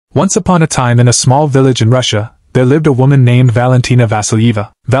Once upon a time in a small village in Russia, there lived a woman named Valentina Vassilyeva.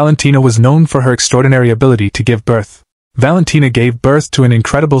 Valentina was known for her extraordinary ability to give birth. Valentina gave birth to an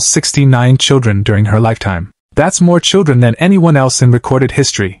incredible 69 children during her lifetime. That's more children than anyone else in recorded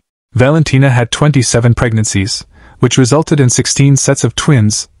history. Valentina had 27 pregnancies, which resulted in 16 sets of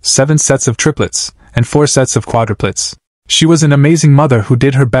twins, 7 sets of triplets, and 4 sets of quadruplets. She was an amazing mother who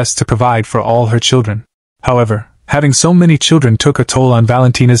did her best to provide for all her children. However, having so many children took a toll on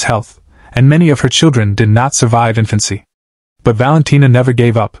Valentina's health, and many of her children did not survive infancy. But Valentina never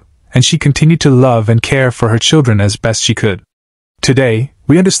gave up, and she continued to love and care for her children as best she could. Today,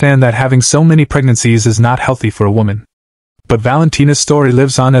 we understand that having so many pregnancies is not healthy for a woman. But Valentina's story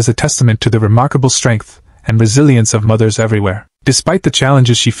lives on as a testament to the remarkable strength and resilience of mothers everywhere. Despite the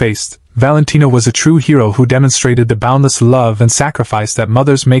challenges she faced, Valentina was a true hero who demonstrated the boundless love and sacrifice that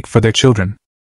mothers make for their children.